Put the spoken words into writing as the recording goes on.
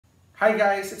Hi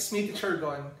guys, it's me, Teacher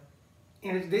Gon.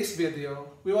 In today's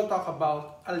video, we will talk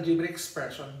about algebraic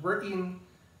expression, wherein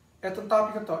itong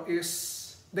topic na to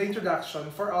is the introduction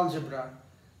for algebra,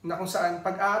 na kung saan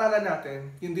pag-aaralan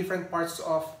natin yung different parts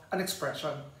of an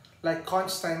expression, like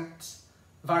constants,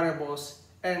 variables,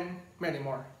 and many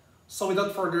more. So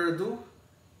without further ado,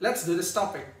 let's do this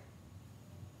topic.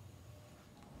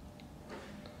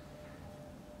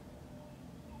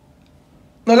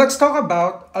 Now let's talk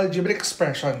about algebraic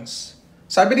expressions.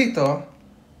 Sabi dito,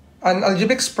 an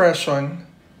algebraic expression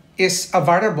is a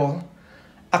variable,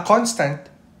 a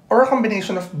constant, or a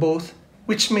combination of both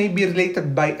which may be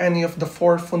related by any of the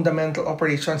four fundamental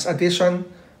operations: addition,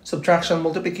 subtraction,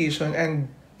 multiplication,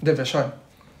 and division.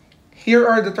 Here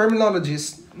are the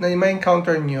terminologies na may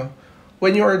encounter nyo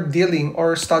when you are dealing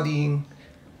or studying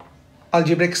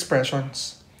algebraic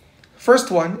expressions.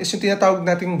 First one is yung tinatawag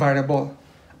nating variable.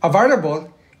 A variable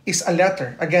is a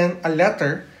letter. Again, a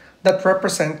letter that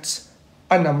represents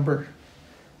a number.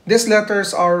 These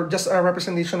letters are just a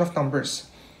representation of numbers.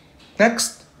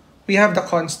 Next, we have the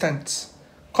constants.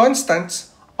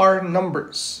 Constants are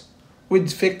numbers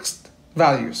with fixed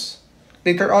values.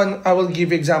 Later on, I will give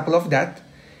you example of that.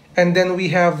 And then we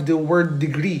have the word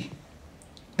degree.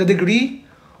 The degree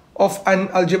of an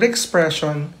algebraic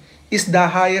expression is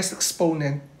the highest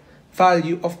exponent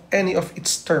value of any of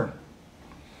its term.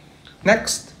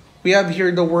 Next, we have here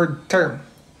the word term.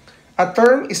 A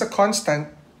term is a constant,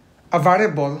 a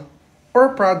variable, or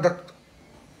a product,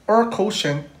 or a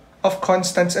quotient of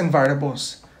constants and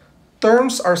variables.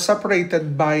 Terms are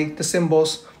separated by the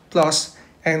symbols plus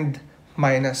and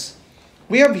minus.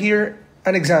 We have here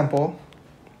an example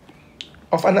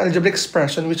of an algebraic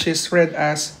expression which is read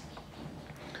as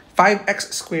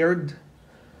 5x squared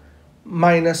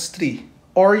minus 3.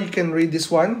 Or you can read this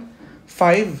one,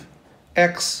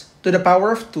 5x to the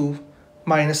power of 2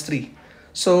 minus 3.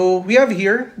 So we have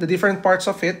here the different parts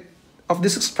of it, of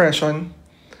this expression.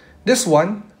 This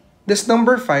one, this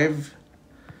number 5,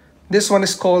 this one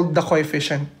is called the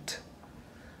coefficient.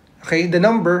 Okay, the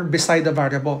number beside the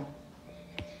variable.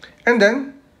 And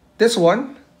then, this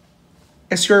one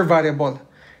is your variable.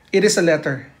 It is a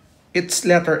letter. It's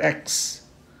letter x.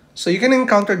 So you can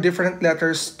encounter different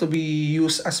letters to be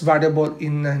used as variable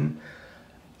in an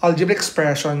algebraic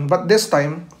expression, but this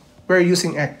time, we're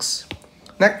using x.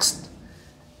 Next,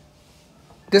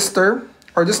 this term,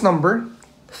 or this number,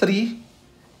 3,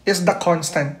 is the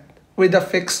constant with a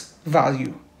fixed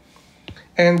value.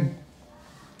 And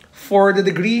for the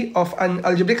degree of an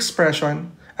algebraic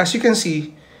expression, as you can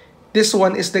see, this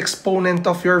one is the exponent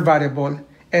of your variable,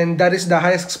 and that is the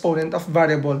highest exponent of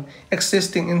variable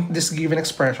existing in this given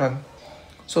expression.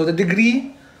 So the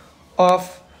degree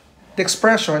of the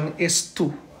expression is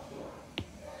 2.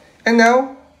 And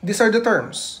now, these are the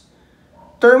terms.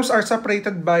 Terms are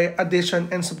separated by addition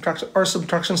and subtraction, or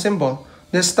subtraction symbol.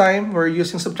 This time, we're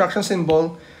using subtraction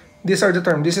symbol. These are the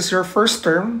terms. This is your first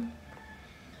term,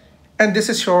 and this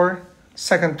is your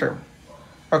second term.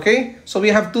 Okay? So we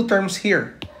have two terms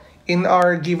here in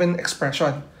our given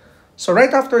expression. So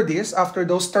right after this, after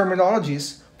those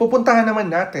terminologies, pupuntahan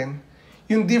naman natin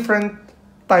yung different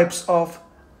types of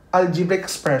algebraic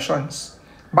expressions.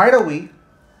 By the way,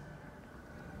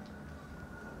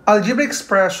 algebraic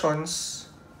expressions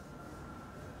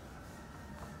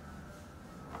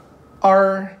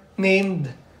are named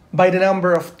by the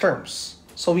number of terms.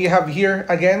 So we have here,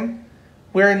 again,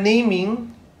 we're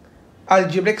naming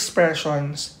algebraic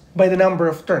expressions by the number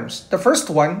of terms. The first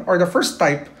one, or the first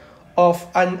type of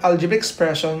an algebraic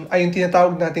expression ay yung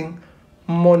tinatawag nating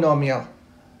monomial.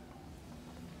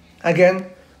 Again,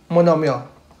 monomial.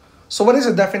 So what is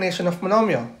the definition of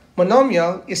monomial?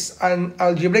 Monomial is an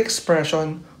algebraic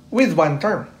expression with one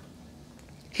term.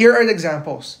 Here are the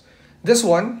examples. This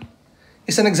one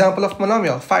is an example of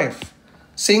monomial, 5.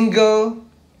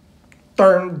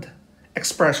 Single-termed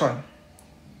expression.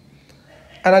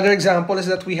 Another example is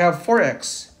that we have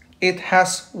 4x. It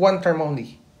has one term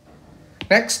only.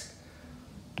 Next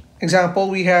example,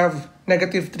 we have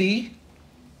negative 3.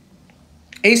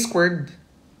 A squared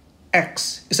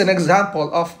x is an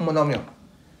example of monomial.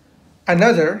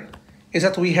 Another is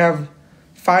that we have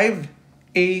 5ab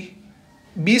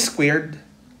squared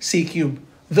c cubed.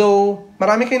 Though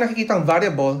marami kayong nakikitang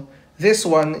variable, this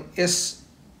one is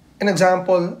an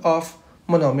example of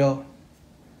monomial.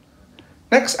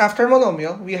 Next, after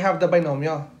monomial, we have the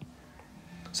binomial.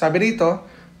 Sabi dito,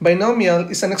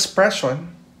 binomial is an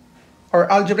expression or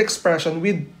algebraic expression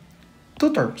with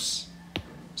two terms.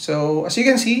 So, as you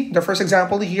can see, the first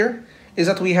example here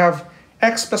is that we have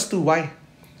x plus 2y.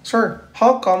 Sir,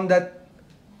 how come that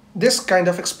this kind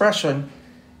of expression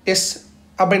is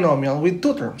a binomial with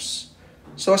two terms?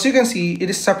 So as you can see, it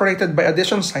is separated by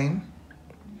addition sign,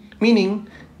 meaning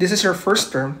this is your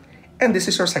first term and this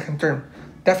is your second term.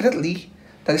 Definitely,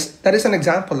 that is an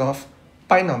example of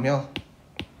binomial.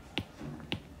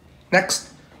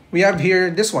 Next, we have here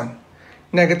this one,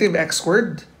 negative x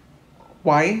squared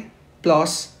y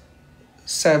plus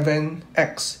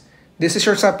 7x. This is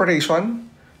your separation,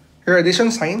 your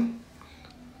addition sign.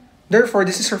 Therefore,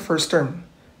 this is your first term.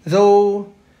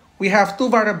 Though we have two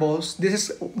variables,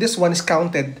 this one is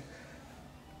counted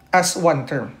as one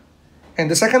term.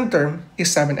 And the second term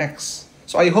is 7x.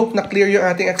 So I hope na clear yung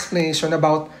ating explanation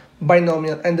about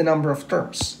binomial and the number of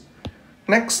terms.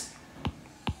 Next,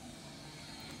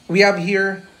 we have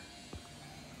here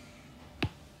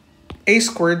a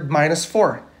squared minus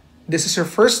 4. This is your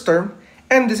first term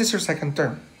and this is your second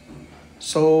term.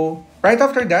 So right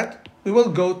after that, we will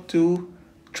go to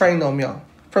trinomial.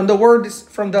 From the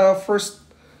first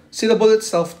syllable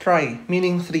itself, tri,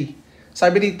 meaning 3.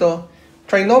 Sabi dito,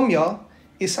 trinomial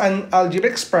is an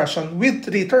algebraic expression with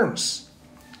 3 terms.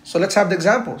 So let's have the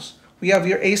examples. We have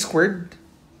here a squared,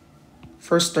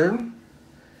 first term,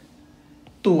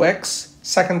 2x,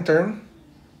 second term,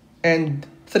 and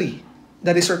 3.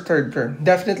 That is your third term.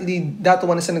 Definitely, that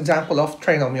one is an example of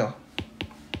trinomial.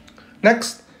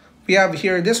 Next, we have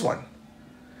here this one.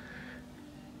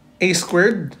 A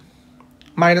squared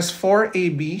minus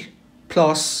 4ab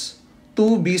plus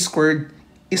 2b squared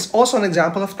is also an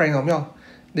example of trinomial.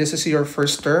 This is your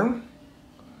first term,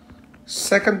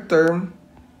 second term,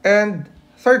 and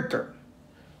third term.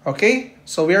 Okay?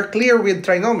 So we are clear with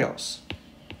trinomials.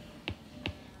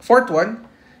 Fourth one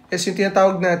is yung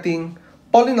tinatawag nating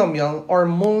polynomial or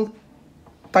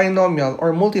multinomial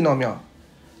or multinomial.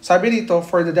 Sabi dito,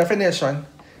 for the definition,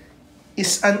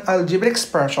 is an algebraic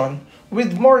expression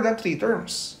with more than 3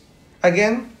 terms.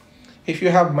 Again, if you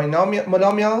have monomial,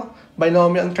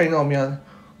 binomial, and trinomial,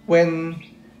 when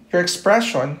your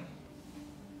expression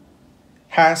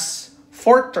has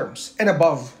 4 terms and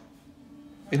above,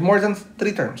 with more than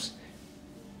 3 terms,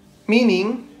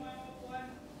 meaning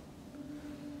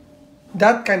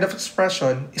that kind of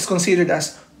expression is considered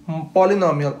as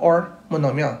polynomial or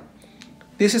monomial.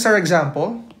 This is our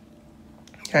example.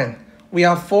 And we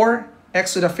have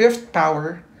 4x to the 5th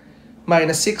power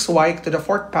minus 6y to the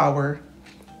 4th power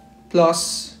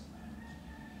plus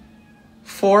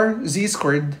 4z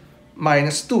squared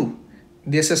minus 2.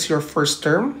 This is your first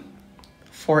term,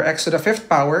 4x to the 5th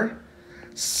power,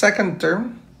 second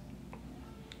term,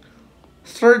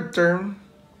 third term,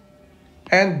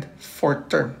 and fourth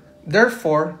term.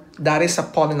 Therefore, that is a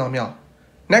polynomial.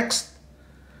 Next,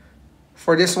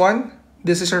 for this one,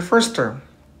 this is your first term,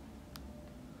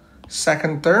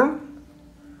 second term,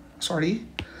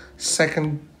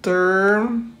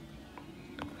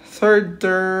 third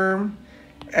term,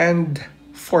 and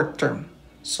fourth term.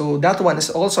 So that one is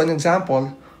also an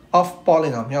example of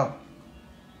polynomial.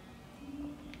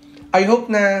 I hope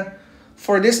na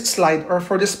for this slide or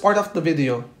for this part of the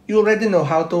video, you already know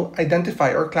how to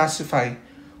identify or classify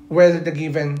whether the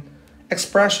given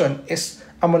expression is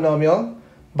a monomial,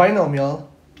 binomial,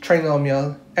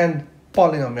 trinomial, and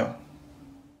polynomial.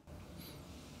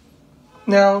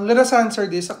 Now, let us answer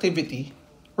this activity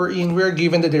wherein we are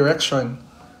given the direction,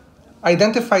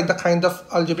 identify the kind of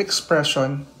algebraic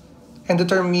expression, and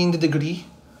determine the degree,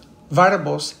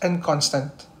 variables, and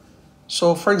constant.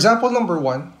 So, for example, number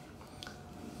 1,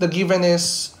 the given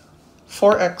is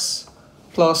 4x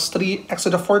plus 3x to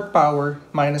the 4th power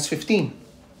minus 15.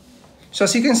 So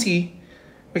as you can see,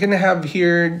 we can have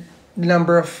here the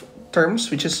number of terms,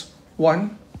 which is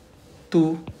 1,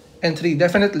 2, and 3.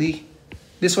 Definitely,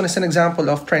 this one is an example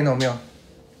of trinomial.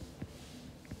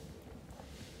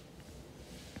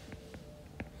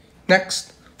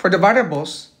 Next, for the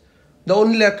variables, the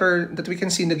only letter that we can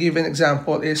see in the given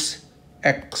example is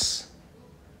x.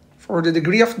 For the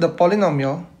degree of the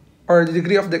polynomial, or the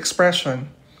degree of the expression,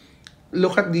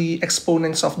 look at the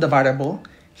exponents of the variable.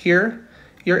 Here,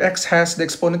 your x has the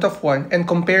exponent of 1, and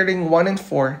comparing 1 and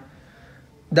 4,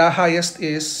 the highest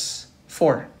is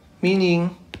 4,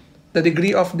 meaning the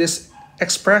degree of this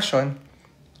expression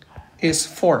is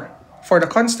 4. For the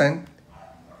constant,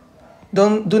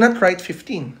 do not write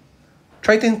 15.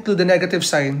 Try to include the negative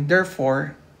sign,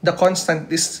 therefore, the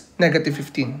constant is negative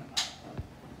 15.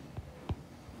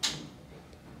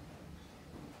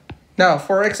 Now,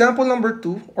 for example number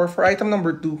 2, or for item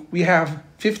number 2, we have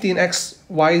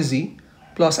 15xyz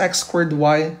plus x squared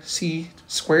yc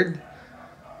squared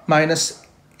minus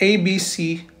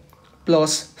abc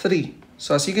plus 3.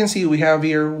 So as you can see, we have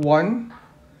here 1,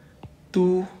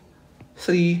 2,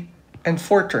 3, and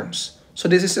 4 terms. So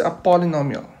this is a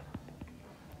polynomial.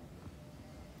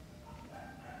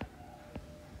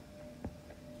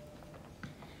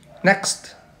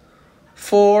 Next,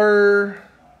 for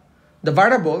the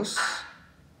variables,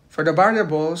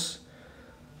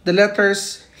 the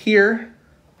letters here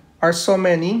are so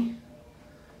many.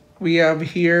 We have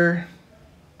here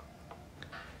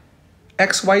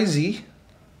x, y, z,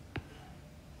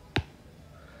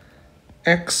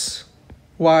 x,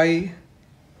 y,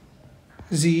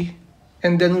 z,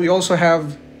 and then we also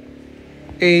have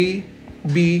a,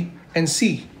 b, and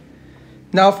c.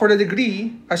 Now for the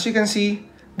degree, as you can see,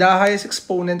 the highest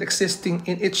exponent existing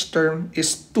in each term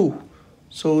is 2.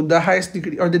 So the highest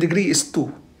degree, or the degree, is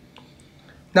 2.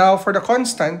 Now for the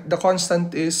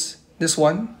constant is this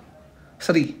one,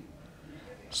 3.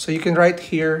 So you can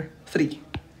write here 3.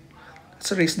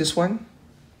 Let's erase this one.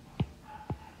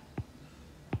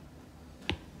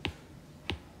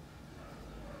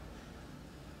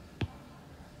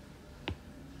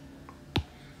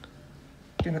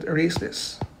 Cannot erase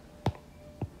this.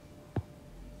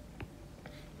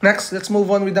 Next, let's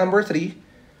move on with number 3.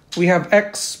 We have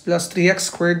x plus 3x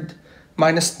squared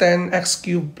minus 10x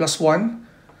cubed plus 1.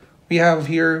 We have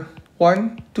here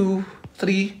 1, 2,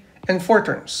 3, and 4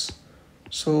 terms.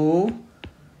 So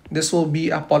this will be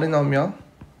a polynomial.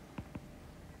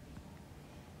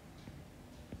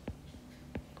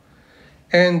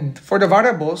 And for the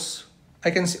variables, I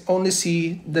can only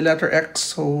see the letter x,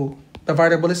 so the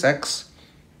variable is x.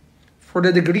 For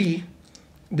the degree,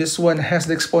 this one has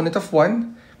the exponent of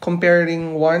 1.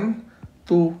 Comparing 1,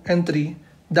 2, and 3,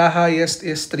 the highest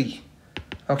is 3.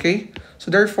 Okay? So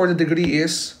therefore, the degree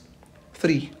is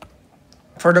 3.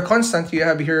 For the constant, you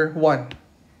have here 1.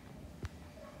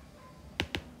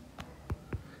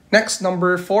 Next,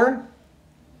 number 4.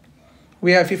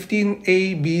 We have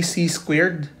 15abc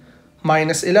squared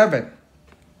minus 11.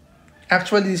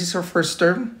 Actually, this is our first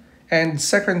term and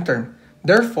second term.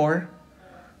 Therefore,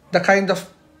 the kind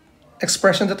of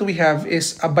expression that we have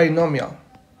is a binomial.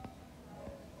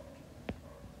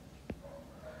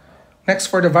 Next,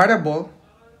 for the variables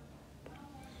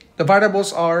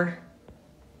are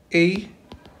a,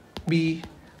 b,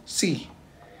 c.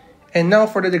 And now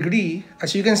for the degree,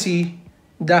 as you can see,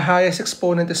 the highest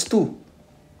exponent is 2.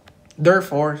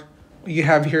 Therefore, you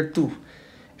have here 2.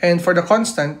 And for the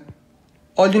constant,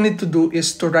 all you need to do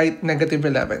is to write negative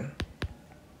 11.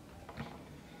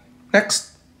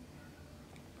 Next,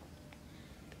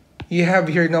 you have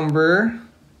here number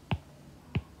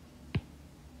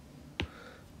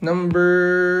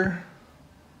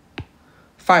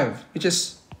 5, which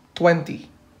is 20.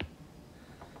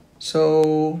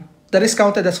 So that is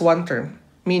counted as one term,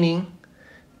 meaning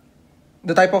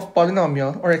the type of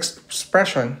polynomial or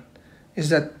expression is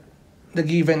that the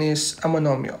given is a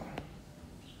monomial.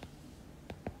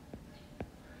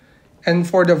 And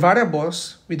for the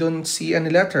variables, we don't see any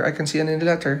letter. I can see any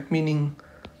letter, meaning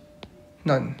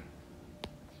none.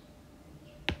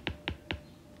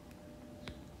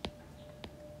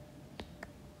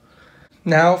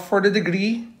 Now, for the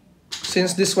degree,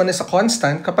 since this one is a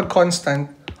constant, kapag constant,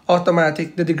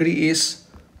 automatic, the degree is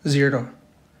 0.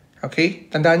 Okay?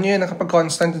 Tandaan nyo yan na kapag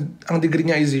constant, ang degree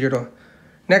niya is 0.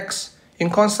 Next, yung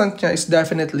constant niya is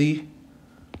definitely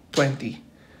 20.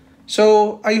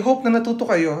 So, I hope na natuto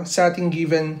kayo sa ating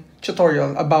given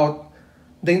tutorial about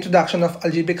the introduction of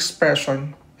algebraic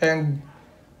expression, and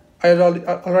I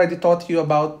already taught you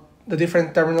about the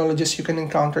different terminologies you can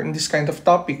encounter in this kind of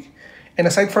topic. And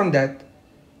aside from that,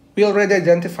 we already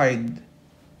identified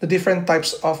the different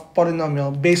types of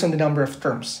polynomial based on the number of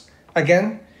terms.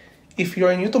 Again, if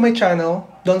you're new to my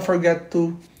channel, don't forget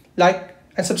to like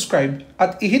and subscribe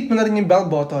at i-hit mo na rin yung bell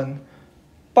button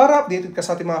para updated ka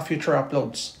sa ating mga future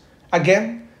uploads.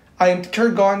 Again, I am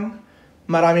Teacher Gon.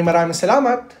 Maraming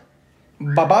salamat.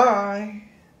 Bye-bye!